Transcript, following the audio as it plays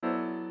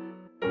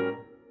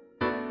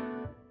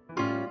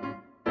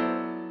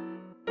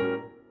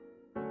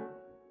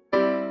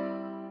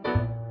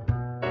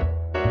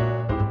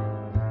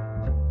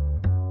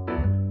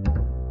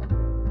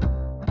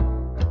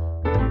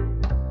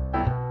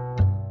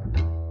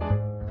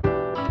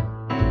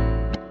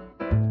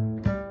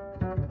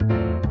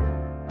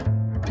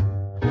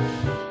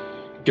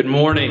Good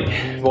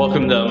morning.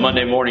 Welcome to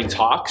Monday Morning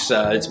Talks.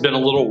 It's been a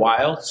little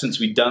while since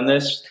we've done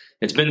this.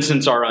 It's been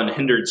since our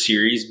Unhindered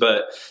series,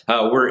 but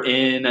we're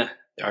in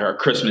our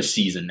Christmas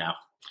season now.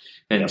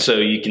 And so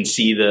you can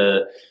see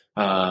the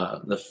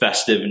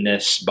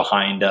festiveness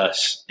behind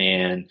us.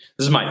 And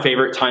this is my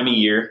favorite time of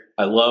year.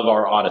 I love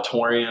our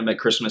auditorium at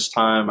Christmas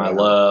time. I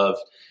love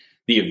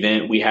the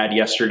event we had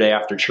yesterday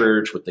after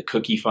church with the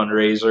cookie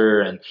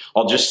fundraiser. And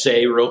I'll just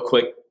say real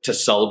quick to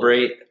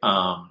celebrate,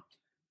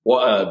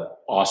 what an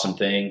awesome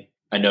thing.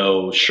 I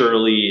know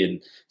Shirley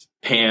and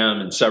Pam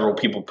and several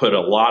people put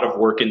a lot of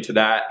work into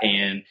that,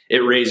 and it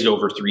raised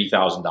over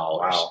 $3,000.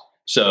 Wow.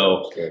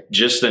 So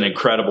just an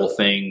incredible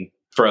thing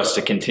for us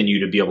to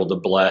continue to be able to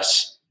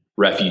bless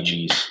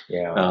refugees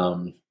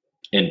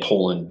in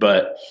Poland.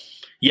 But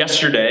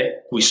yesterday,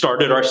 we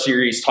started our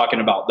series talking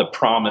about the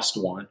promised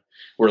one.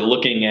 We're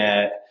looking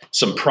at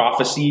some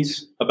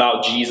prophecies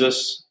about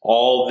Jesus,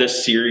 all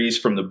this series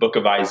from the book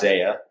of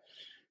Isaiah.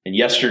 And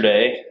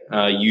yesterday,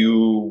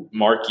 you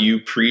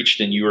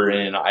preached, and you were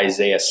in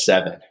Isaiah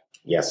 7.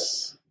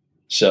 Yes.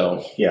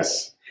 So,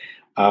 yes.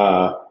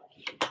 I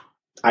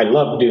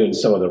love doing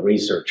some of the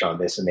research on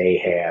this and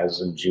Ahaz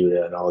and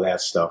Judah and all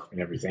that stuff and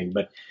everything.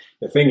 But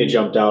the thing that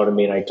jumped out at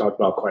me and I talked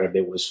about quite a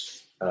bit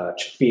was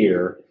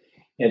fear.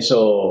 And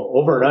so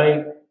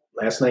overnight,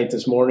 last night,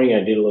 this morning,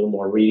 I did a little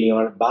more reading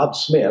on it. Bob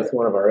Smith,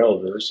 one of our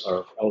elders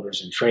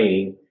in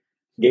training,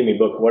 gave me a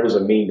book, What Does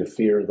It Mean to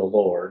Fear the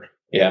Lord?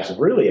 Yeah, it's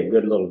really a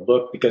good little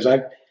book because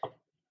I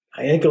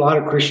think a lot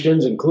of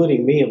Christians,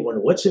 including me, have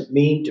wondered, what's it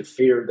mean to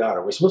fear God?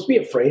 Are we supposed to be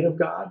afraid of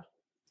God?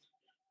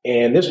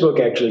 And this book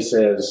actually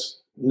says,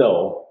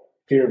 no,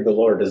 fear of the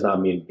Lord does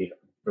not mean to be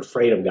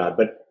afraid of God.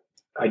 But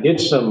I did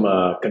some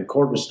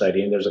concordance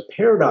study, and there's a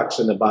paradox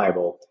in the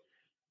Bible.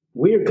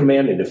 We are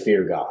commanded to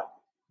fear God.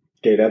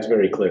 Okay, that's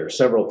very clear,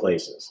 several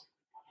places.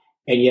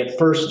 And yet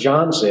 1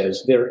 John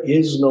says, there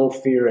is no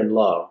fear in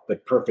love,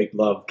 but perfect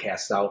love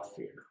casts out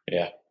fear.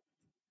 Yeah.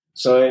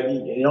 So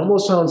it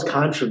almost sounds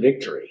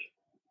contradictory.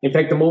 In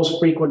fact, the most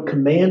frequent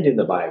command in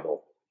the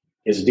Bible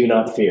is do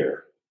not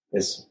fear.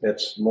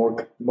 That's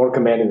more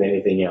commanding than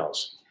anything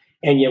else.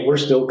 And yet we're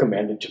still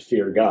commanded to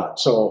fear God.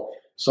 So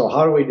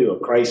how do we do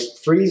it?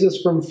 Christ frees us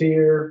from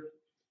fear,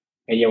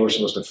 and yet we're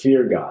supposed to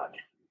fear God.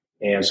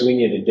 And so we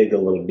need to dig a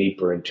little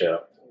deeper into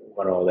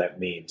what all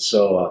that means.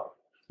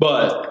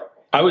 But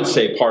I would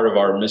say part of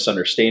our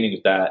misunderstanding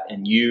with that,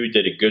 and you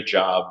did a good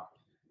job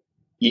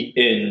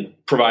in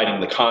providing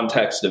the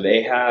context of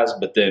Ahaz,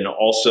 but then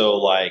also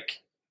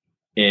like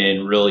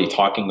in really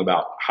talking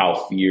about how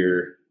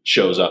fear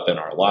shows up in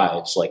our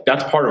lives. Like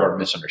that's part of our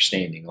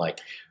misunderstanding. Like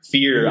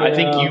fear, I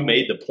think you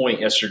made the point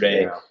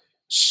yesterday,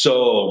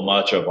 so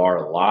much of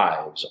our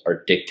lives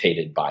are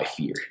dictated by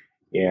fear.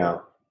 Yeah.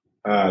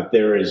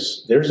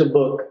 There's a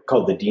book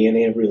called The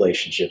DNA of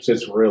Relationships.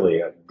 It's really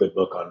a good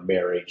book on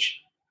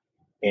marriage.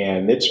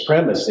 And its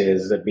premise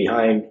is that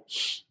behind,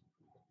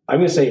 I'm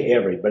going to say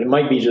every, but it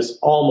might be just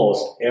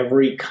almost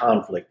every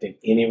conflict in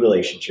any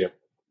relationship,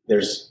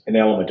 there's an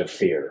element of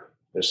fear.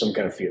 There's some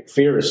kind of fear.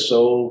 Fear is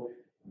so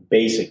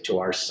basic to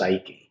our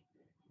psyche.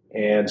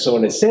 And so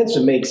in a sense,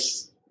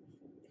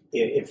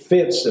 it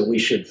fits that we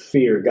should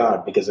fear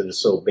God because it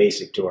is so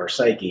basic to our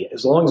psyche,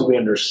 as long as we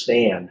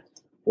understand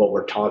what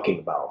we're talking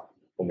about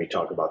when we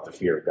talk about the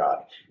fear of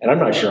God. And I'm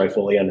not sure I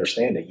fully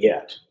understand it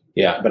yet.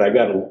 Yeah. But I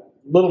got a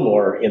little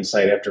more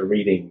insight after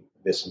reading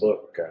this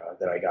book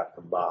that I got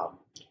from Bob.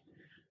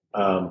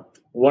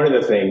 One of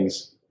the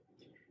things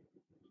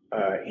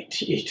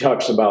he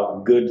talks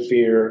about good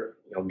fear,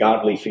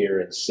 godly fear,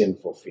 and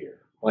sinful fear.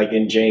 Like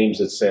in James,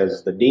 it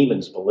says the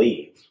demons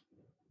believe,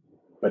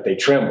 but they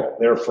tremble.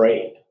 They're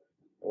afraid.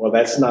 Well,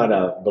 that's not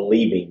a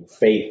believing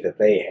faith that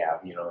they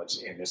have.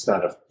 It's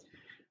not a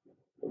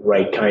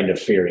right kind of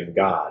fearing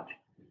God.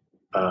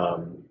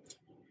 And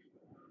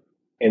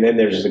then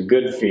there's the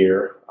good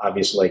fear,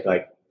 obviously,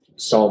 like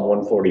Psalm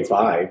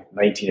 145,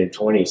 19 and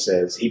 20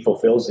 says, he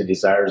fulfills the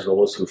desires of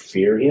those who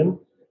fear him.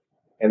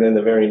 And then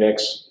the very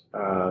next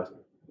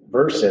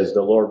verse says,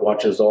 the Lord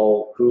watches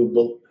all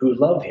who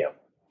love him.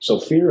 So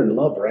fear and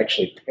love are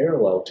actually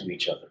parallel to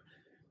each other.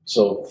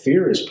 So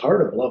fear is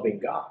part of loving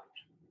God.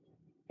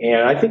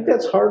 And I think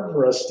that's hard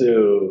for us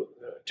to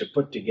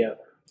put together.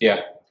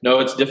 Yeah. No,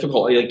 it's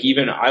difficult. Like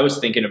even I was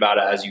thinking about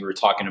it as you were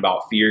talking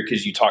about fear,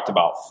 because you talked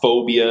about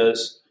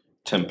phobias,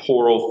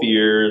 temporal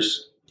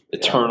fears,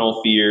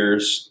 eternal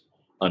fears,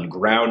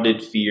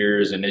 ungrounded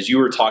fears. And as you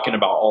were talking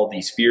about all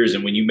these fears,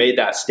 and when you made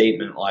that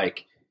statement,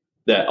 like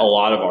that a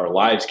lot of our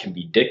lives can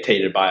be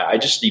dictated by, I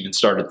just even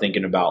started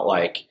thinking about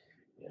like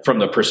from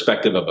the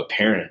perspective of a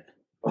parent,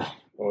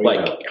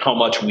 how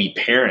much we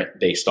parent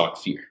based on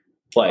fear.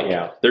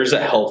 Like there's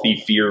a healthy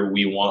fear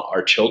we want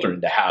our children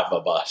to have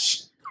of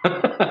us.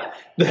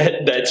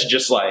 That's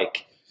just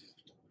like,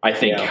 I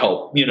think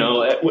help,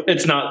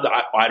 it's not,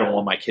 I don't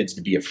want my kids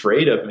to be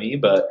afraid of me,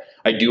 but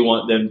I do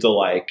want them to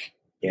like,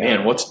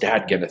 man, what's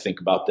dad going to think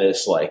about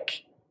this?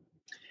 Like,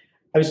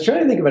 I was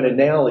trying to think of an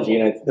analogy,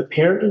 and the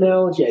parent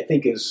analogy I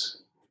think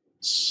is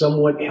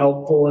somewhat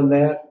helpful in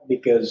that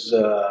because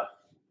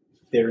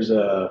there's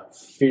a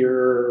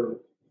fear,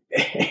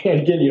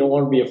 and again, you don't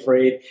want to be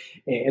afraid.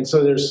 And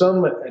so there's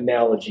some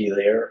analogy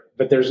there,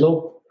 but there's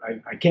no,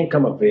 I can't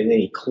come up with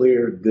any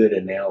clear, good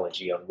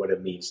analogy on what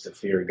it means to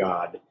fear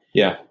God.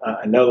 Yeah.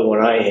 Another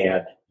one I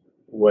had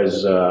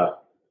was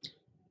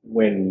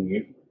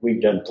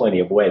we've done plenty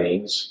of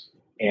weddings,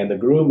 and the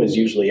groom is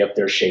usually up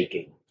there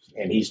shaking,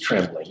 and he's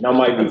trembling. Now,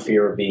 might be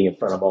fear of being in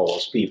front of all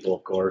those people,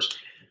 of course,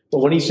 but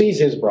when he sees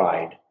his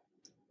bride,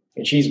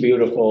 and she's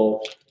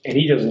beautiful, and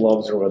he just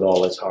loves her with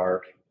all his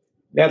heart,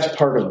 that's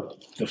part of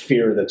the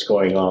fear that's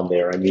going on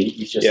there. I mean,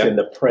 he's just in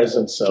the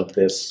presence of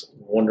this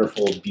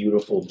wonderful,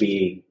 beautiful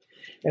being.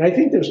 And I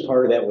think there's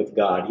part of that with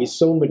God. He's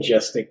so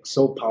majestic,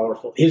 so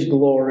powerful. His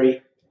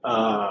glory.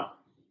 And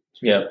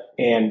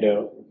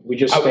we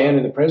just stand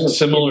in the presence.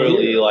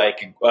 Similarly,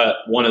 like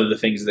one of the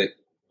things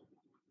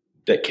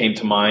that came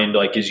to mind,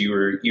 like as you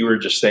were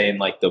just saying,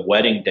 like the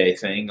wedding day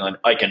thing,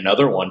 like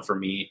another one for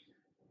me,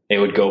 it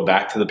would go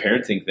back to the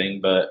parenting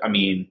thing. But I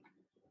mean,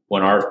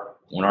 when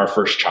our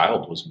first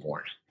child was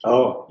born,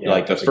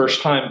 like the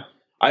first time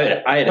I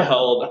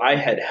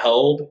had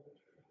held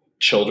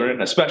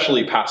children,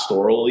 especially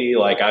pastorally,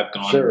 like I've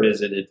gone and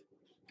visited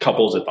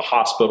couples at the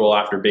hospital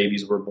after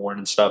babies were born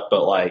and stuff.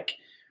 But like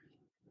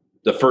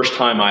the first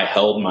time I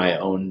held my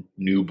own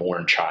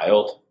newborn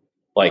child,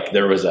 like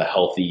there was a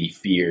healthy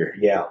fear.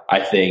 Yeah. I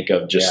think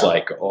of just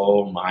like,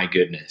 oh my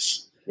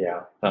goodness.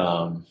 Yeah.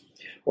 Well,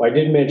 I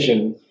did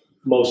mention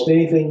most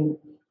anything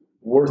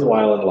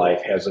worthwhile in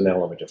life has an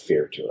element of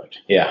fear to it.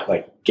 Yeah.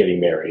 Like getting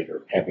married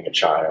or having a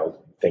child,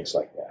 things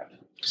like that.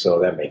 So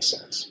that makes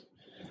sense.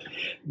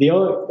 The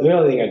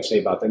other thing I'd say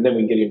about that, and then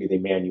we can get into the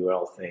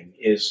Immanuel thing,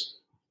 is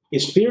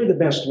fear the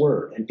best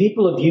word? And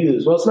people have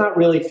used, well, it's not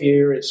really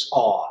fear, it's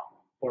awe,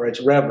 or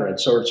it's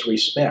reverence, or it's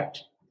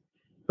respect.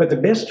 But the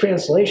best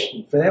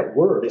translation for that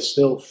word is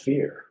still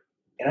fear.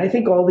 And I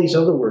think all these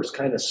other words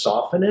kind of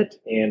soften it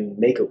and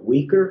make it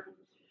weaker.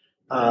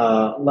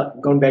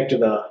 Going back to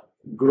the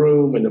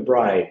groom and the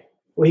bride,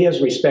 well, he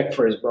has respect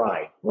for his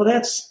bride. Well,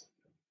 that's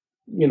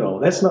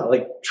not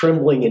like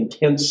trembling,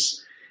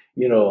 intense,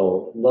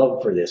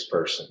 love for this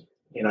person.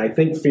 And I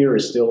think fear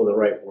is still the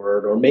right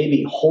word, or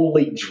maybe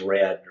holy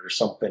dread or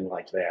something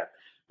like that.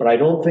 But I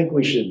don't think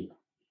we should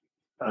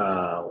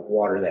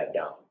water that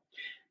down.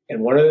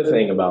 And one other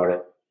thing about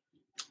it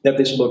that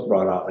this book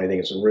brought out, and I think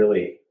it's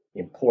really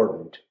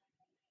important,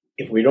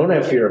 if we don't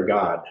have fear of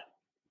God,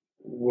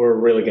 we're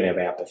really going to have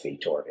apathy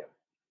toward him.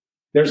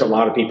 There's a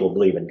lot of people who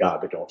believe in God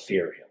but don't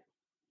fear him.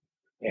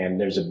 And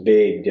there's a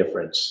big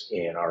difference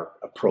in our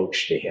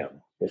approach to him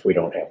if we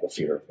don't have the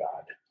fear of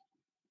God.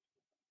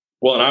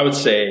 Well, and I would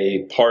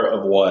say part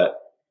of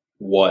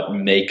what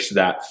makes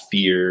that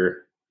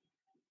fear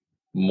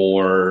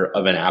more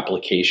of an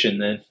application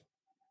then,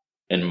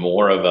 and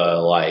more of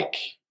a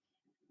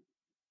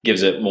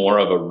gives it more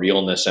of a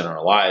realness in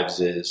our lives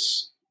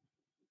is,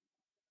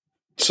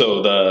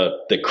 so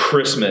the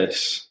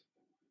Christmas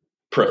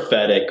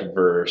prophetic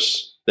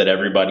verse that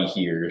everybody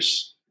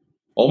hears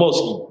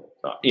almost,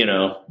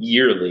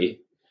 yearly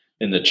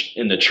in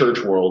the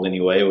church world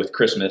anyway, with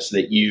Christmas,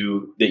 that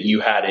you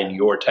had in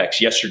your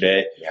text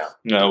yesterday,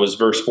 was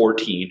verse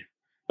 14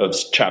 of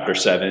chapter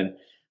 7.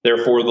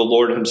 Therefore, the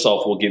Lord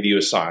himself will give you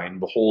a sign.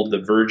 Behold,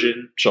 the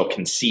virgin shall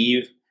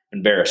conceive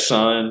and bear a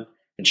son,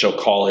 and shall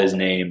call his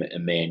name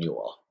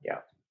Immanuel. Yeah.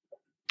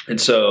 And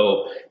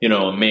so,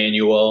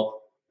 Immanuel,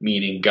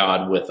 meaning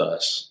God with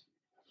us.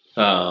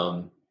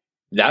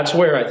 That's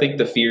where I think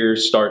the fear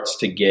starts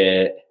to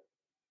get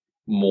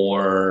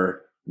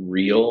more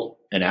real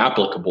and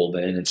applicable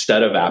then,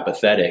 instead of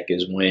apathetic,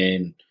 is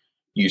when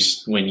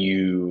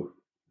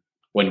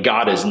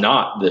God is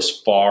not this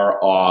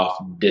far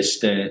off,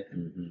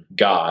 distant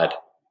God,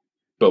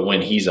 but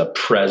when he's a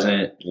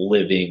present,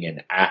 living,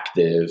 and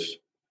active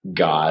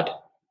God,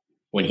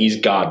 when he's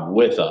God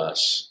with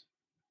us,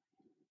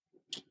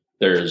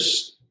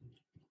 that's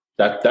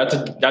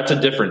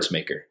a difference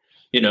maker,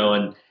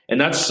 and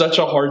that's such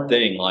a hard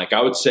thing. Like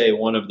I would say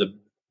one of the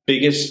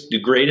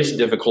greatest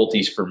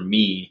difficulties for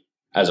me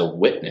as a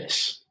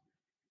witness,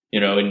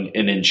 and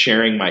in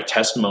sharing my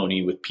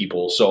testimony with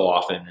people so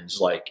often is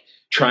like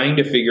trying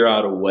to figure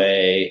out a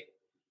way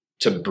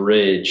to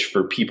bridge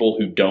for people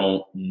who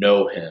don't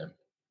know him,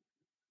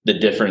 the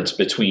difference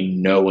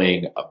between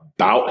knowing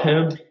about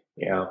him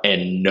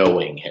and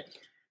knowing him.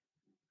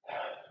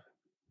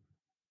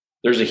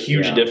 There's a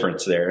huge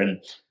difference there.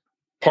 And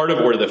part of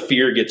where the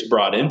fear gets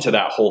brought into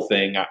that whole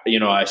thing,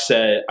 I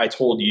shared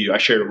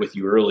it with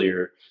you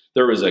earlier.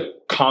 There was a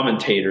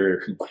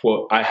commentator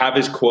who I have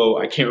his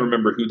quote. I can't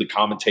remember who the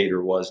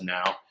commentator was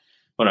now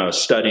when I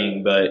was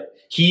studying, but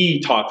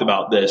he talked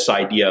about this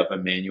idea of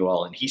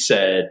Immanuel, and he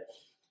said,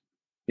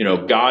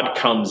 God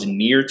comes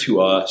near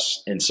to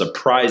us and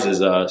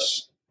surprises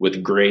us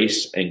with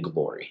grace and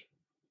glory.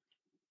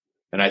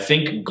 And I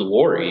think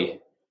glory,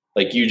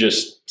 like you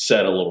just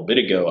said a little bit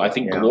ago, I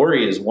think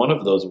glory is one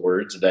of those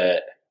words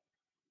that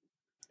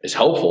is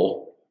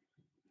helpful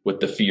with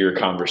the fear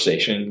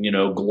conversation.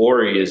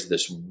 Glory is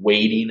this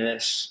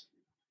weightiness,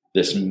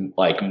 this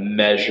like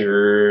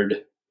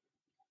measured,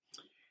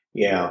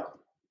 Yeah.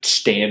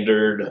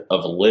 standard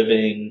of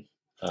living.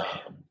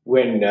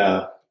 When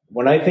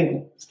I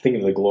think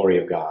of the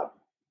glory of God,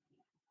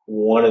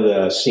 one of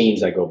the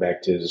scenes I go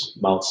back to is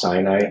Mount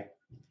Sinai.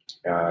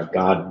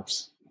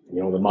 God's,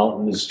 the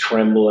mountains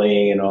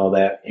trembling and all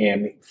that,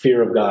 and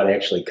fear of God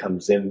actually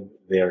comes in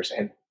there.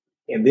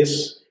 And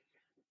this,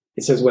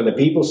 it says, when the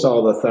people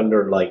saw the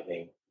thunder and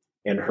lightning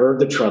and heard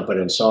the trumpet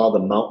and saw the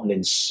mountain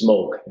in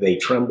smoke, they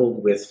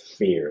trembled with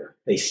fear.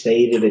 They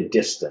stayed at a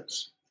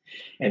distance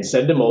and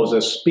said to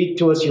Moses, "Speak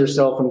to us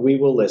yourself and we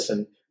will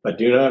listen, but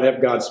do not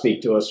have God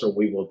speak to us or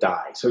we will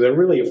die." So they're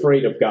really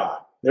afraid of God.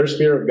 There's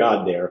fear of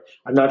God there.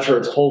 I'm not sure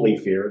it's holy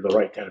fear, the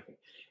right kind of thing.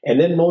 And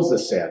then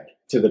Moses said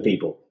to the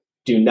people,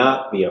 "Do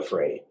not be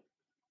afraid."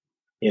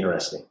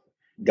 Interesting.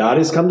 God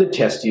has come to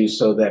test you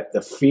so that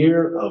the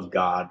fear of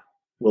God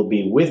will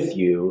be with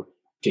you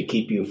to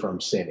keep you from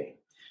sinning.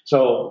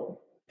 So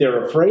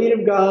they're afraid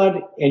of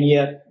God, and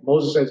yet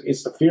Moses says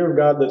it's the fear of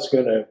God that's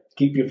going to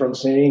keep you from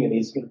sinning, and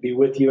he's going to be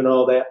with you and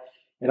all that.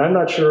 And I'm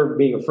not sure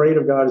being afraid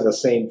of God is the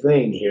same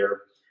thing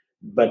here,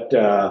 but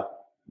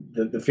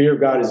the fear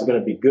of God is going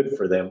to be good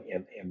for them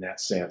in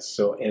that sense.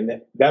 So,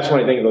 and that's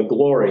when I think of the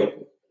glory.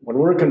 When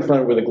we're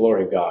confronted with the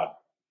glory of God,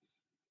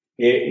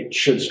 it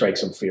should strike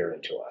some fear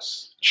into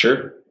us.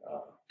 Sure.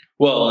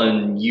 Well,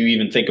 and you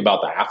even think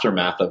about the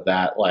aftermath of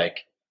that.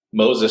 Like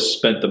Moses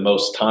spent the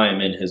most time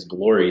in his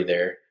glory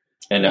there.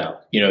 And,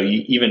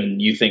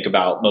 you think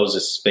about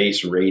Moses'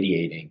 face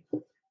radiating.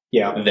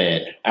 Yeah.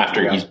 Then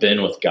after he's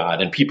been with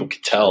God, and people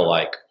could tell,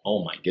 like,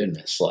 oh my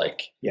goodness,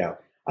 like, yeah.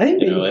 I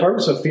think part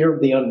of the fear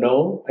of the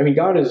unknown. I mean,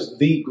 God is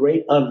the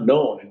great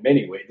unknown in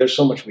many ways. There's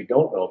so much we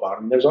don't know about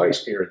him. There's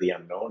always fear of the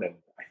unknown, and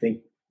I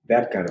think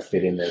that kind of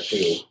fit in there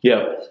too.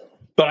 Yeah.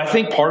 But I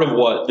think part of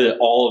what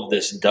all of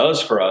this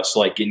does for us,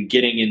 like in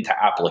getting into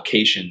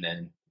application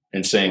then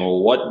and saying,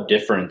 well, what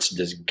difference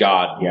does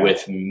God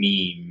with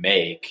me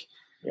make?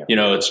 Yeah.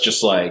 It's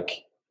just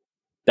like,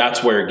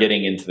 that's where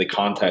getting into the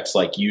context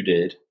like you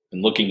did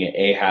and looking at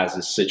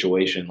Ahaz's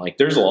situation, like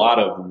there's a lot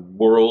of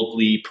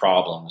worldly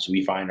problems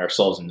we find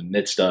ourselves in the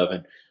midst of.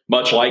 And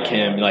much like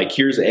him, like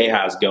here's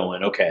Ahaz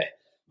going, okay,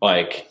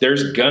 like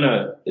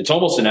it's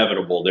almost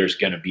inevitable there's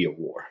going to be a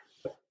war.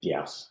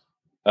 Yes.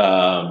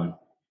 And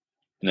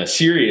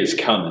Assyria is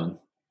coming,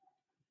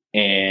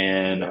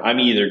 and I'm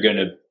either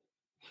gonna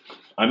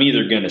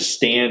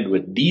stand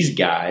with these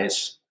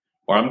guys,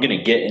 or I'm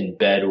gonna get in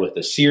bed with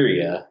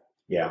Assyria.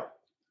 Yeah.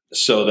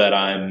 So that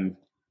I'm.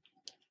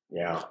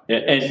 Yeah.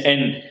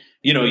 And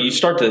you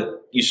start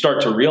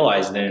to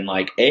realize then,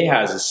 like,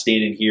 Ahaz is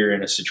standing here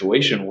in a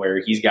situation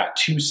where he's got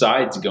two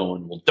sides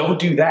going, well, don't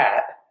do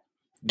that,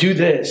 do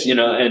this,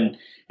 and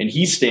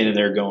he's standing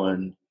there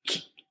going,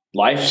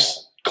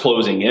 life's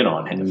closing in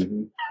on him.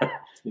 Mm-hmm.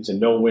 It's a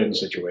no-win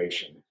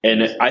situation.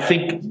 And I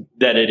think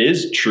that it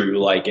is true,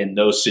 like in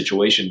those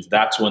situations,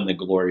 that's when the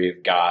glory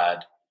of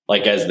God,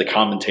 like as the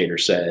commentator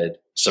said,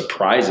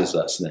 surprises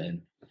us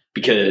then.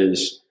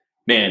 Because,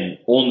 man,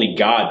 only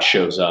God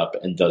shows up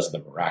and does the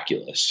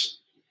miraculous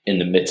in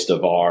the midst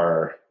of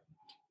our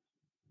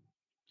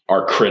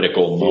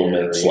critical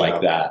moments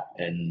like that.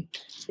 And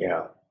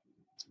yeah.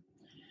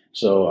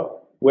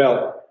 So,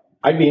 well,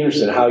 I'd be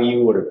interested in how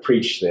you would have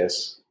preached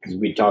this, because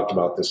we talked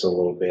about this a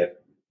little bit.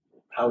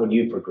 How would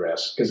you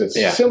progress? Because it's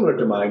similar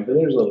to mine, but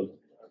there's a little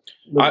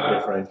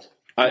different.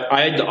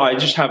 I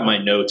just have my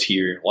notes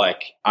here.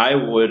 Like I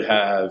would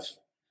have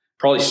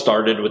probably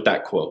started with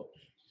that quote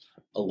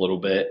a little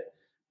bit.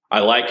 I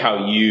like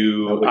how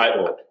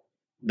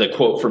the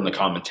quote from the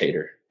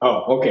commentator.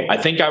 Oh, okay. I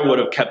think I would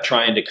have kept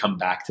trying to come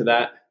back to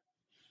that.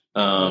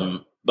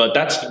 But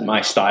that's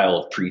my style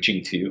of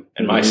preaching too.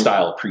 And my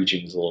style of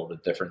preaching is a little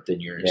bit different than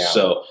yours. Yeah.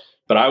 So,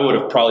 but I would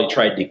have probably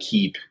tried to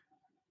keep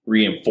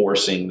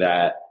reinforcing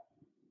that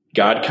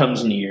God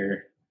comes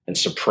near and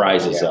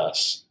surprises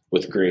us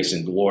with grace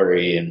and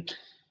glory. And,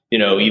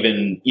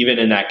 even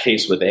in that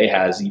case with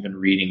Ahaz, even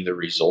reading the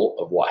result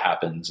of what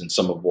happens and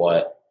some of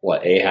what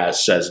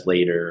Ahaz says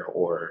later,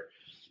 or,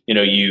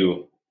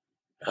 you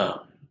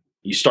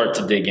start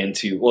to dig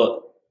into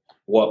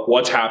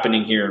what's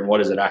happening here and what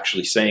is it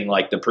actually saying?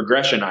 Like the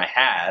progression I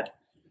had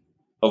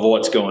of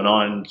what's going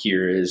on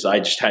here is I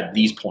just had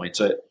these points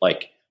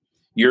like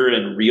you're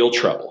in real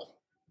trouble.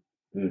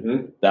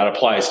 Mm-hmm. That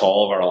applies to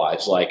all of our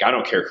lives. Like, I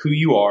don't care who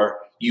you are,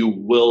 you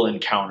will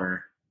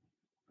encounter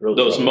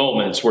those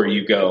moments where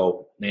you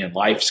go, man,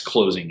 life's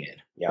closing in.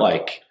 Yeah.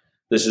 Like,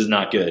 this is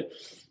not good.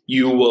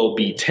 You will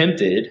be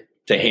tempted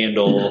to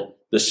handle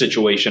the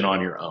situation on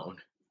your own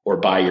or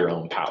by your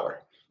own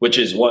power, which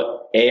is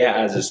what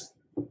Ahaz is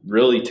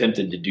really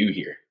tempted to do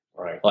here.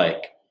 Right.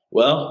 Like,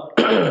 well,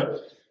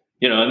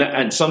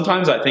 and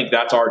sometimes I think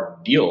that's our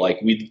deal. Like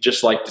we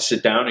just like to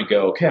sit down and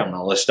go, okay, I'm going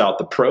to list out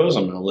the pros,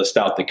 I'm going to list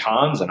out the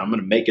cons, and I'm going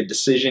to make a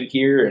decision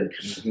here, and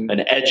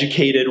an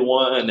educated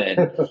one.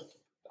 And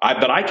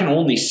but I can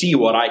only see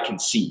what I can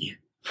see.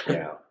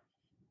 Yeah.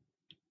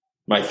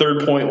 My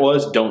third point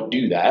was don't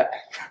do that.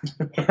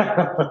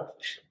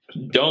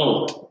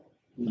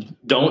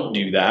 Don't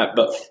do that,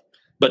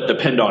 but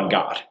depend on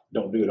God.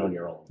 Don't do it on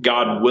your own.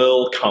 God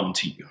will come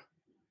to you.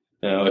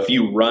 If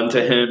you run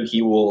to him,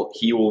 he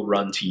will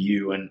run to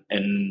you,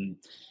 and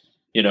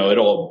it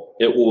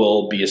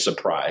will be a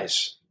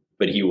surprise,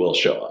 but he will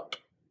show up.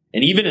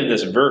 And even in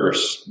this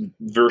verse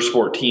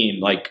 14,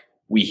 like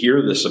we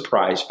hear the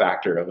surprise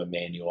factor of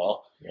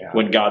Immanuel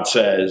when God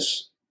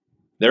says,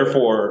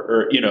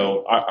 therefore, or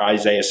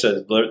Isaiah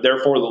says,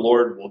 therefore the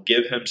Lord will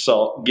give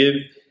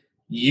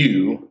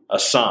you a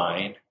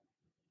sign.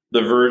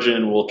 The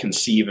virgin will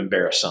conceive and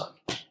bear a son.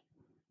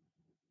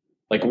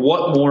 Like,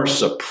 what more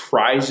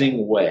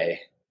surprising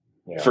way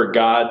for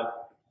God,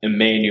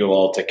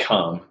 Immanuel, to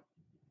come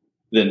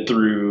than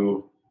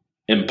through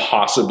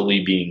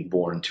impossibly being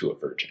born to a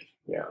virgin?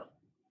 Yeah.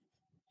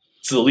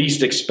 It's the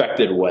least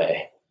expected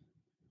way.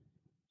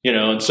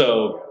 And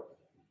so,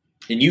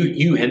 and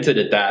you hinted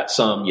at that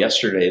some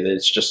yesterday, that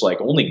it's just like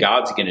only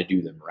God's going to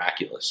do the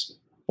miraculous.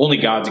 Only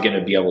God's going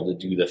to be able to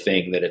do the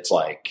thing that it's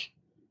like,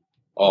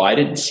 oh, I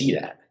didn't see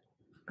that.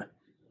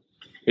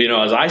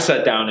 As I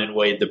sat down and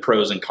weighed the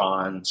pros and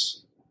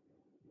cons,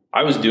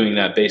 I was doing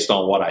that based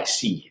on what I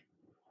see,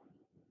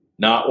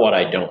 not what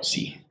I don't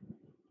see.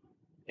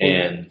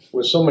 And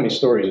with so many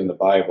stories in the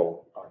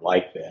Bible are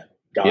like that.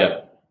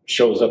 God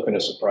shows up in a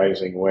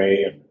surprising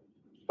way, and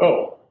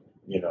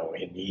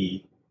and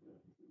he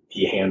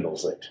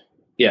handles it.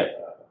 Yeah.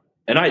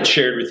 And I had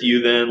shared with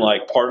you then,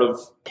 like part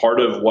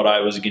of what I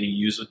was going to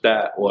use with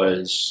that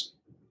was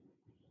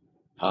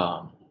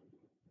an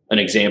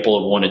example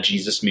of one of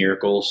Jesus'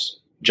 miracles.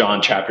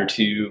 John chapter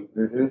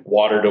 2,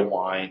 water to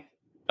wine.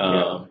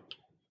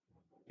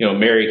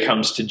 Mary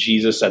comes to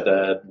Jesus at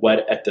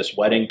this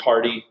wedding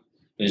party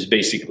and is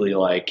basically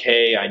like,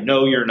 hey, I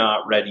know you're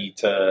not ready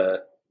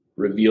to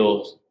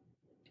reveal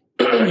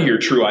your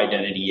true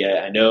identity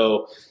yet. I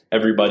know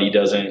everybody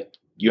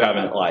you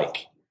haven't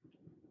like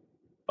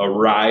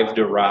arrived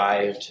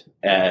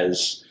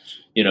as,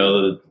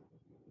 the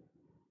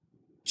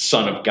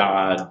Son of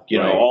God,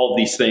 all of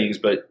these things.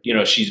 But,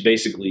 she's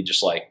basically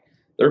just like,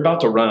 they're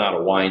about to run out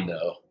of wine,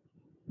 though.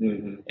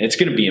 And it's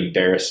going to be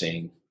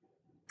embarrassing.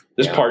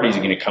 This party's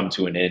going to come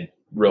to an end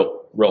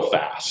real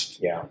fast.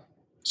 Yeah.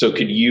 So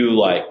could you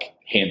like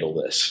handle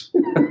this?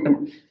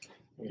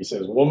 He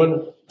says,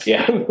 woman.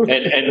 Yeah.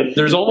 And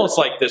there's almost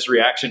like this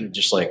reaction of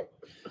just like,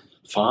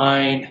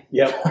 fine.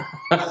 Yep.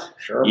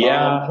 Sure.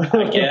 Yeah,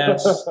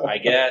 I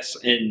guess.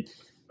 And,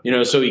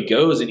 so he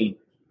goes and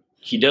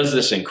he does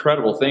this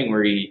incredible thing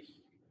where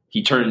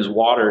he turns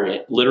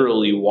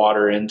literally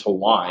water into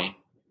wine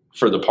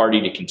for the party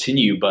to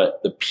continue,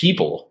 but the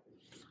people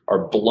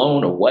are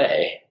blown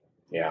away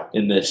at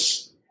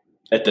this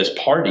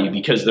party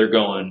because they're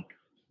going,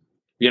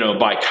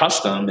 by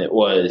custom, it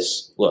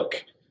was,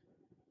 look,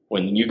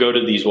 when you go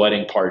to these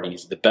wedding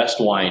parties, the best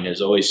wine is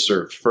always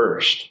served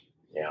first.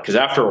 Yeah. Because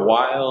after a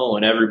while,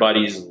 when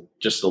everybody's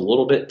just a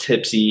little bit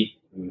tipsy,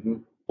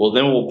 well,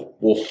 then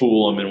we'll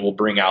fool them and we'll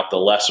bring out the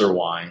lesser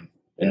wine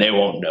and they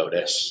won't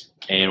notice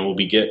and we'll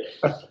be good.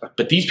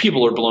 But these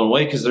people are blown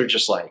away because they're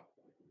just like,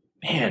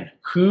 man,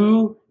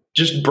 who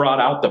just brought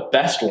out the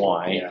best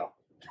wine? Yeah.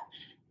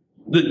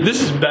 This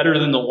is better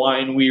than the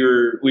wine we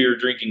were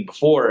drinking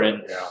before.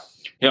 And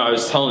I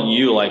was telling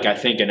you, like, I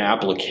think an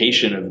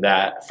application of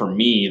that for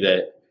me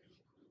that,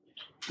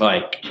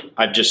 like,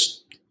 I've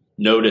just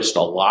noticed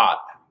a lot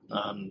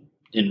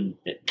in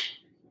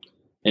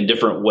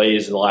different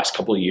ways in the last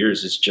couple of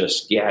years is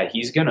just,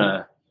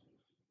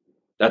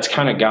 that's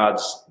kind of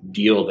God's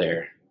deal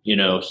there.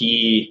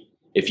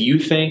 If you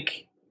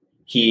think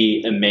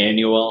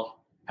Immanuel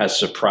has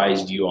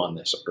surprised you on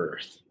this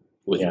earth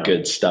with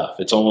good stuff,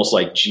 it's almost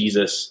like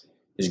Jesus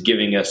is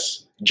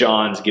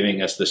John's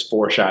giving us this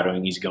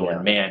foreshadowing. He's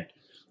going, man,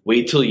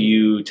 wait till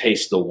you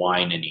taste the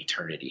wine in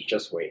eternity.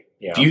 Just wait.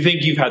 Yeah. If you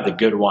think you've had the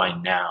good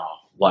wine now,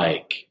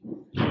 like,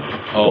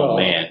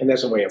 man. And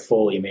that's a way of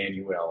fully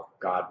Immanuel,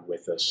 God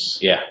with us.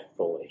 Yeah.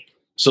 Fully.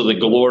 So the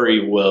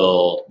glory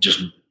will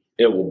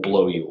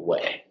blow you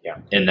away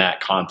in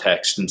that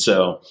context. And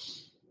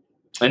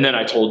then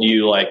I told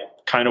you like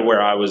kind of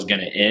where I was going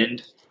to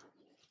end,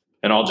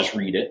 and I'll just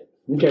read it.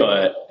 Okay.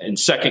 But in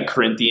 2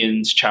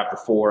 Corinthians chapter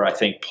 4, I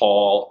think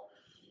Paul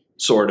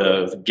sort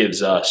of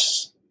gives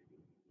us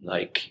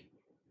like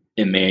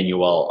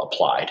Immanuel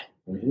applied.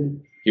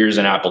 Here's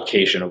an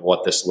application of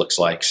what this looks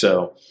like.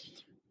 So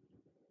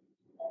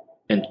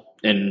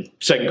in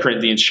 2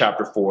 Corinthians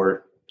chapter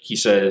 4, he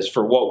says,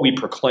 for what we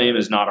proclaim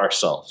is not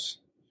ourselves,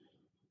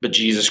 but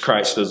Jesus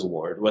Christ as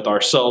Lord, with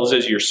ourselves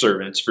as your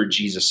servants for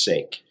Jesus'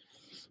 sake.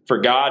 For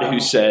God, who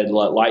said,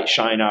 let light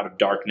shine out of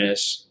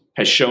darkness,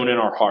 has shown in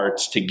our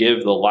hearts to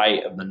give the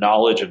light of the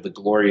knowledge of the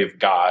glory of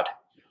God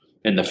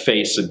in the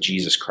face of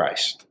Jesus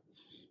Christ.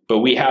 But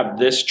we have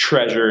this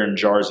treasure in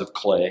jars of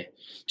clay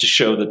to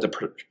show that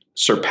the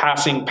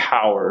surpassing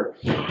power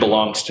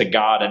belongs to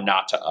God and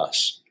not to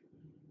us.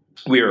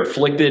 We are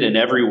afflicted in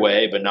every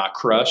way, but not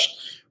crushed,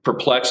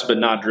 perplexed, but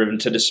not driven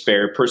to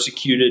despair,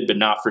 persecuted, but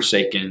not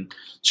forsaken,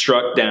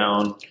 struck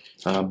down,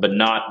 but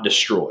not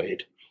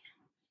destroyed.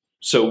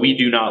 So we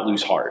do not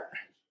lose heart.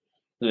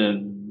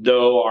 And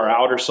though our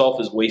outer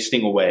self is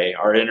wasting away,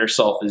 our inner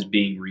self is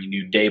being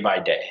renewed day by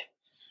day.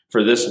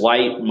 For this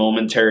light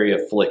momentary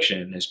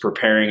affliction is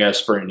preparing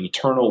us for an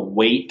eternal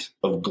weight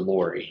of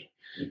glory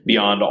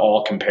beyond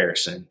all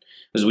comparison,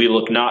 as we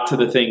look not to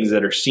the things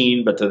that are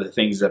seen, but to the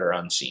things that are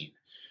unseen.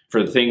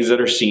 For the things that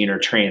are seen are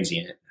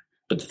transient,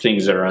 but the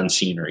things that are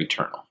unseen are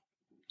eternal.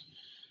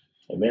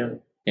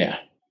 Amen. Yeah.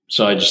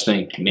 So I just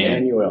think, man,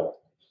 Immanuel.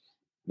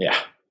 yeah,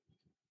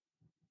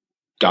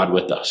 God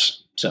with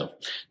us. So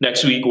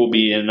next week we'll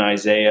be in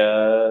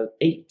Isaiah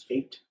 8.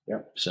 Yeah.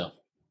 So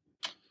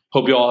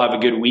hope you all have a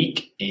good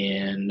week,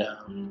 and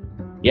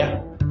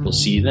yeah, we'll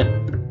see you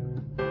then.